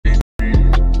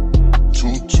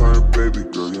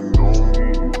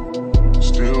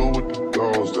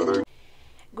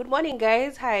Morning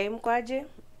guys, hi, mkwaje.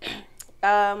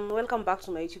 Welcome back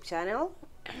to my YouTube channel.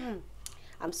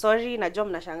 I'm sorry, najua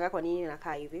mnashangaa kwa nini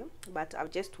nakaa hivi, but I've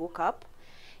just woke up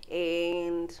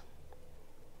and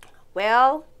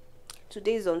well,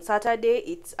 today is on Saturday.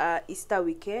 It's Easter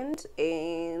weekend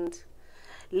and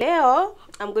leo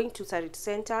I'm going to Sarit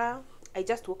Center. I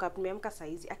just woke up, nimeamka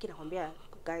saizi. Aki nakwambia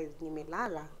guys,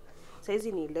 nimelala.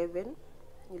 Saizi ni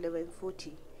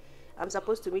 11:40. I'm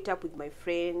supposed to meet up with my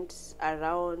friends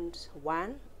around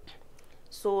 1.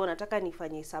 So nataka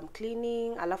nifanye some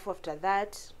cleaning, alafu after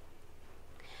that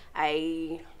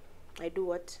I do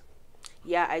what?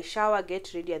 Yeah, I shower,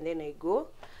 get ready, and then I go.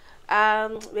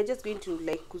 We're just going to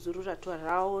like kuzurura tu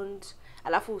around.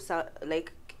 Alafu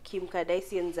like Kim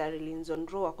Kardicey and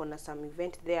Zari wako na some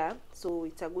event there. So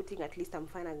it's a good thing, at least I'm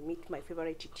finally meet my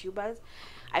favorite YouTubers.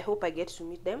 I hope I get to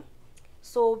meet them.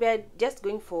 So we're just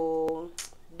going for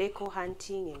decor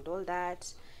hunting and all that,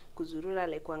 kuzurura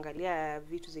like kuangalia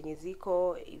vitu zenye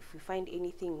ziko, if we find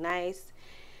anything nice.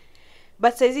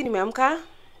 But saizi nimeamka,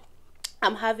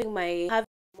 I'm having my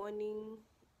morning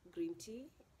green tea.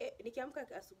 Nikiamka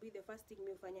asubuhi, the first thing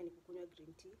mimi hufanya ni kukunywa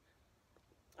green tea.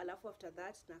 Alafu after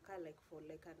that nakaa like for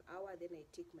like an hour, then I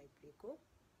take my breako.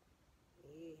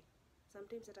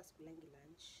 Sometimes hata sikulangi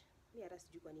lunch. Mimi hata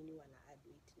sijui kwa nini wana add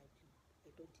it na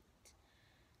I don't eat.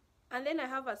 And then I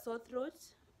have a sore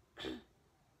throat.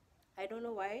 I don't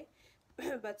know why,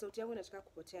 but sauti yangu inataka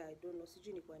kupotea. I don't know,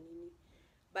 sijui ni kwa nini.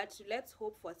 But let's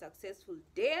hope for a successful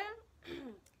day.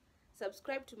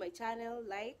 Subscribe to my channel,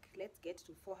 like, let's get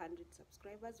to 400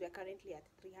 subscribers. We are currently at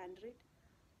 300.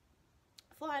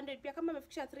 400 pia kama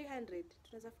mefikisha 300,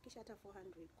 tunaweza fikisha hata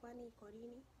 400. Kwani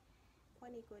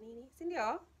iko nini? Si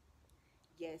ndio?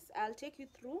 Yes, I'll take you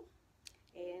through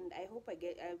and I hope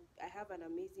I have an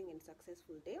amazing and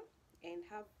successful day and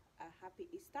have a happy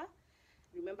Easter.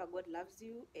 Remember, God loves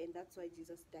you, and that's why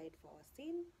Jesus died for our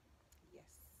sin.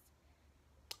 Yes.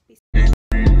 Peace.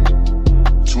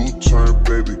 Two-turn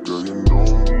baby girl, you know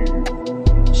me.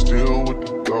 Still with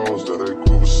the dolls that I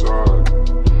grew beside.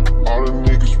 All the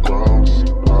niggas round me,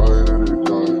 right and they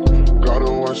die.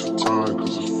 Gotta watch the time,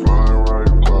 cause it's flying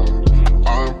right by.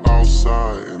 I'm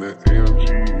outside in an AMG,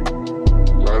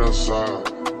 right outside.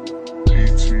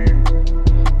 PT.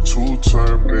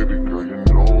 Two-turn baby girl, you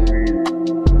know me.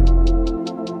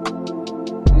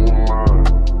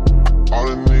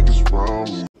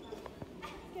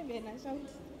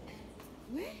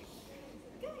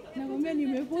 Nakwambia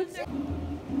nimepotea.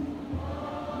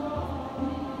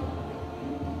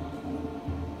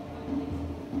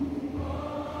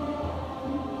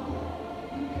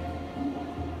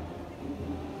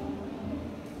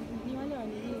 Ni wale wa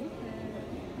nini?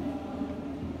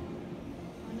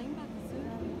 Wanaimba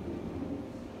vizuri.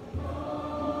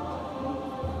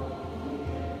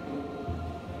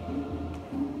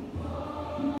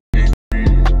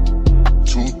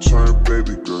 Two-turn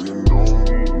baby girl, you know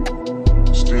me.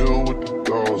 Still with the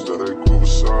dolls that I grew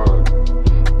beside.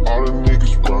 All the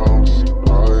niggas round me,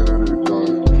 right and they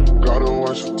die. Gotta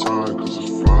watch the time, cause it's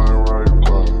flying right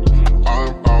by.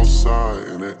 I'm outside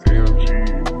in an AMG,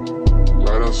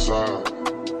 right outside.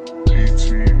 PT.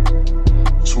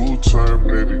 Two-turn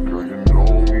baby girl, you know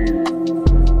me.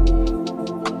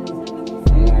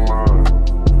 Who am I?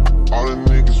 All the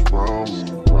niggas round me,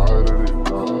 right and they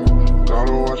die.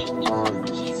 Gotta watch the time,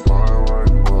 cause it's flying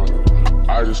right by.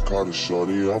 I just caught a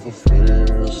shorty off a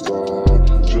Finsta.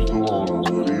 Just the one on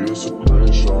hoodie, it's a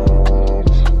screenshot.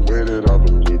 Way that I've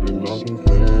been living, I'm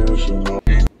conventional.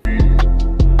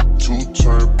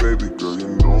 Two-turn baby girl, you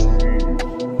know me.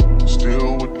 Still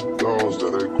with the dolls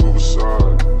that I grew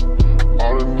beside.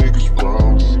 All the niggas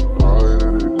round me, right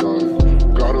and they die.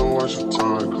 Gotta watch the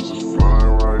time, cause it's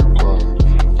flying right by.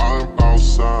 I'm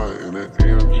outside in an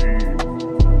AMG,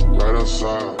 right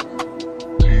outside.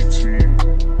 PT.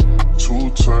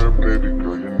 Two-turn baby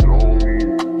girl, you know me.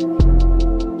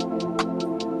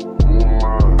 Who am I?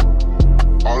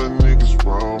 All the niggas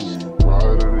round me,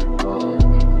 right and they die.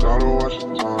 Gotta watch the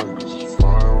time, cause it's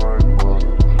flying right by.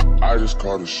 I just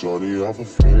caught a shorty off a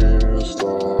Finsta.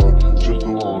 Just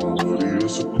the one on hoodie,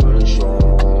 it's a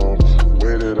screenshot.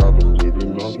 Way that I've been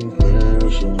living, I'm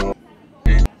conventional.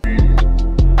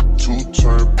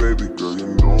 Two-turn baby girl, you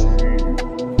know me.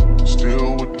 Still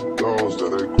with the dolls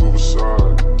that I grew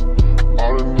beside.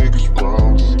 All the niggas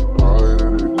round me, right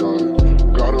and they die.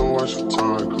 Gotta watch the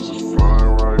time, cause it's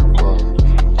flying right by.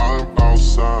 I'm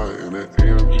outside in an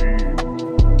AMG,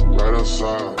 right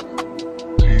outside.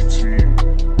 PT.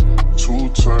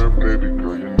 Two-turn baby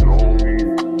girl, you know me.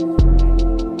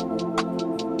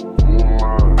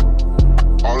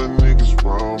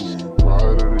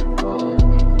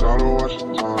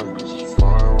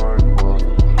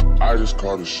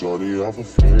 caught a shorty off a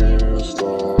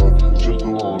Finsta. Just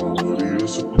the one on hoodie,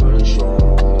 it's a print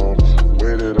shop.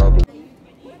 Waited up.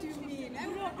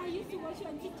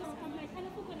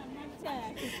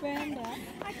 Kupenda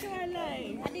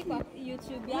hadi kwa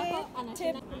YouTube yako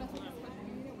anasema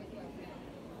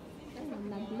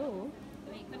na glow.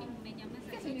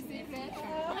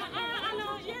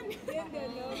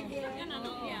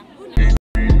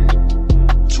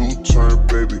 Two-turn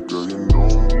baby girl, you know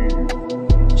me.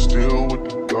 Still with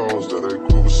the dogs that I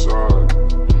grew beside.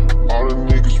 All the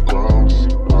niggas round me,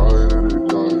 right and they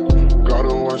die.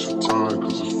 Gotta watch the time,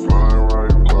 cause it's flying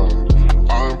right by.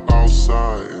 I'm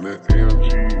outside in an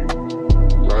AMG,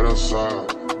 right outside,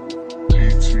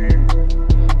 PT.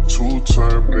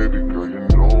 Two-turn baby girl, you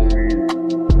know me.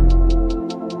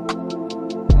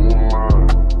 Who am I?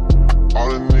 All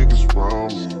the niggas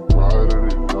round me, right and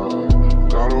they die.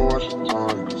 Gotta watch the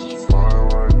time, cause it's flying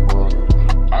right by.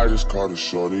 I just caught a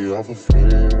shorty off a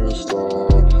Finsta.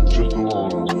 Just the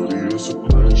one on hoodie, it's a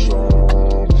print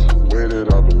shop.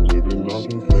 Waited, I've been living,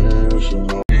 nothing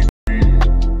finishing up.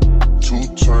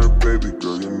 Two-turn baby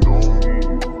girl, you know me.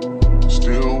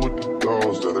 Still with the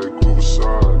dogs that I grew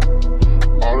beside.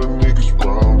 All the niggas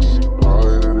round me,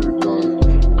 right and they die.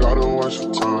 Gotta watch the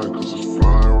time, cause it's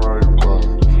flying right by.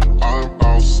 I'm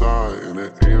outside in an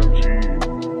AMG,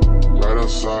 right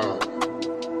outside,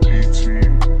 PT.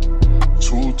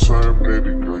 Two-turn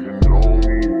baby girl, you know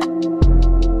me.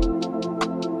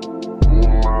 Who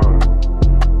am I?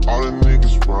 All the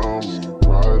niggas round me,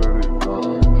 right and they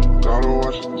die. Gotta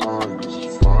watch the time, cause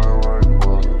it's flying right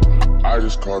by. I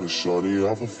just caught a shorty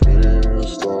off a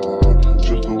Finsta.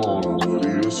 Just the one on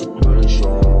hoodie, it's a print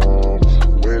shop.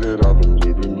 Waited, I've been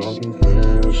living, nothing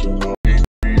finishing up.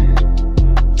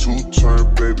 Two-turn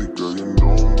baby girl, you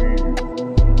know me.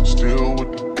 Still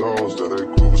with the dogs that I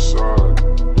grew beside.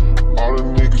 All the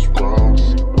niggas round me,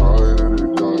 right and they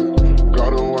die.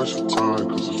 Gotta watch the time,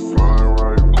 cause it's flying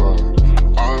right by.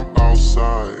 I'm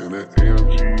outside in an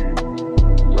AMG,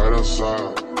 right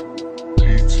outside,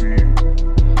 PT.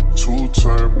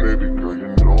 Two-turn baby girl, you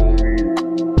know me.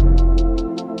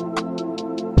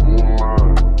 Who am I?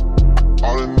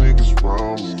 All the niggas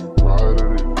round me, right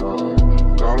and they die.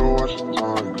 Gotta watch the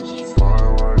time, cause it's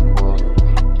flying right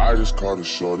by. I just caught a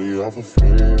shorty off a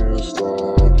Finsta.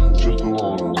 Just the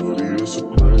one on hoodie, it's a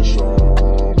print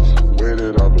shop.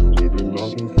 Waited, I've been living,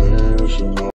 nothing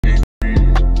finishing up.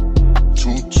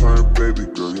 Two-turn baby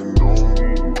girl, you know me.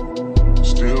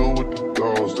 Still with the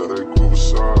dogs that I grew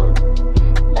beside.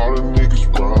 All the niggas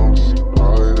round me,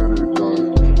 right and they die.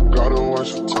 Gotta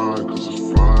watch the time, cause it's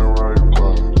flying right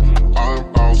by. I'm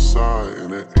outside in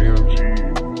an AMG,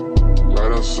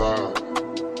 right outside,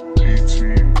 PT.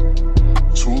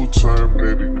 Two-turn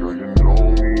baby girl, you know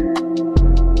me.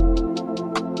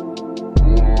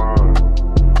 Who am I?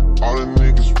 All the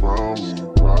niggas round me,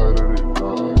 right and they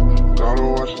die. Gotta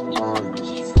watch the time, cause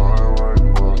it's flying right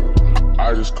by. I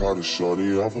just caught a shorty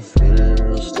off a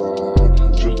Finsta.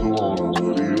 Just the one on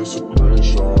hoodie, it's a print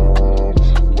shop.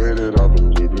 Waited, I've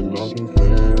been living, nothing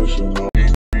finishing up.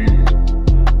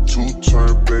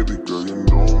 Two-turn baby girl, you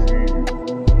know me.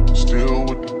 Still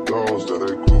with the dogs that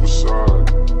I grew beside.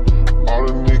 All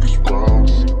the niggas round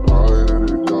me, right and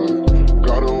they die.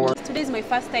 Gotta watch. Today is my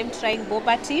first time trying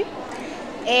boba tea,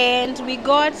 and we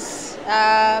got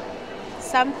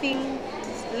something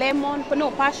lemon,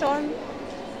 no, passion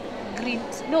green,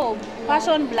 no,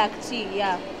 passion black tea,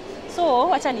 yeah. So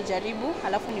wacha nijaribu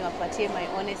alafu niwapatie my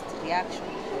honest reaction.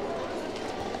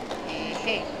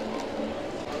 Ehe.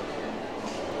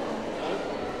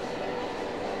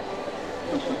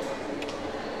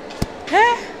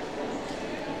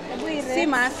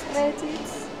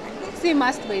 See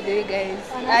must by the way, guys.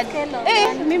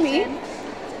 Mimi,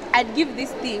 I'd give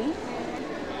this thing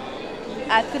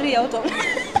a 3 out of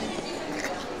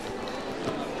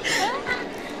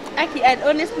Aki, I'd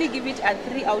honestly give it a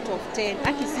 3 out of 10.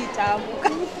 Aki si tamu.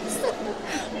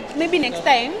 Maybe next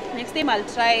time I'll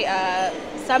try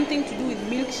something to do with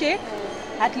milkshake.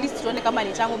 At least tuone kama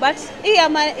ni tamu, but hii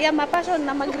ya ma passion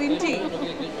na ma green tea.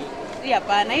 Hii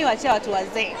hapana, hiyo achia watu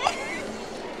wazee.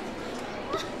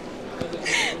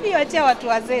 Hiyo achia watu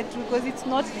wazee tu, because it's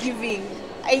not giving.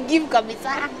 I give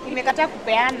kabisa. Imekataa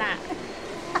kupeana.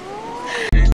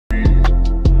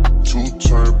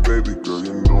 Two-turn baby girl,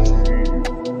 you know me.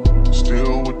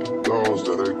 Still with the dogs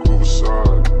that I grew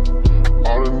beside.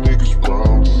 All the niggas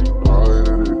round me, right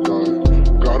and they die.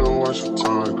 Gotta watch the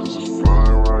time, cause it's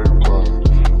flying right by.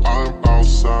 I'm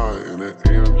outside in an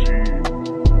AMG,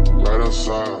 right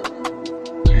outside,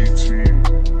 PT.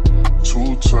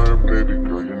 Two-turn baby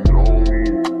girl, you know me.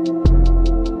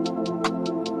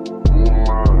 Who am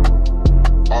I?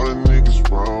 All the niggas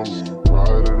round me, right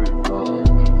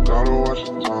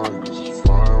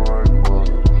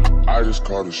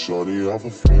a shorty off a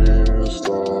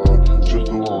Finsta.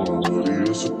 Just the one really,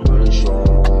 it's a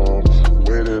screenshot.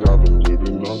 Way that I've been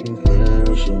living, nothing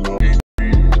conventional.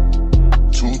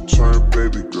 Two-turn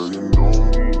baby girl, you know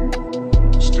me.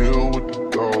 Still with the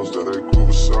dogs that I grew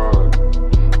beside.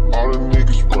 All the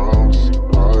niggas round me,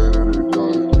 died and they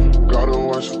died. Gotta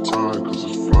watch the time, cause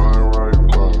it's flying right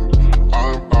by.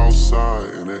 I'm outside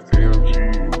in an AMG,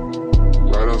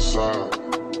 right outside.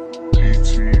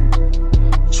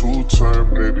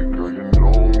 Two-turn baby girl, you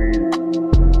know me.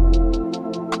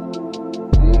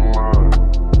 Who am I?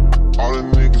 All the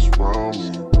niggas round me,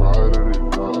 right and they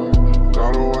die.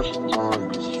 Gotta watch the time,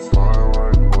 cause it's flying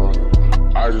right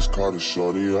by. I just caught a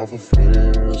shorty off a fan.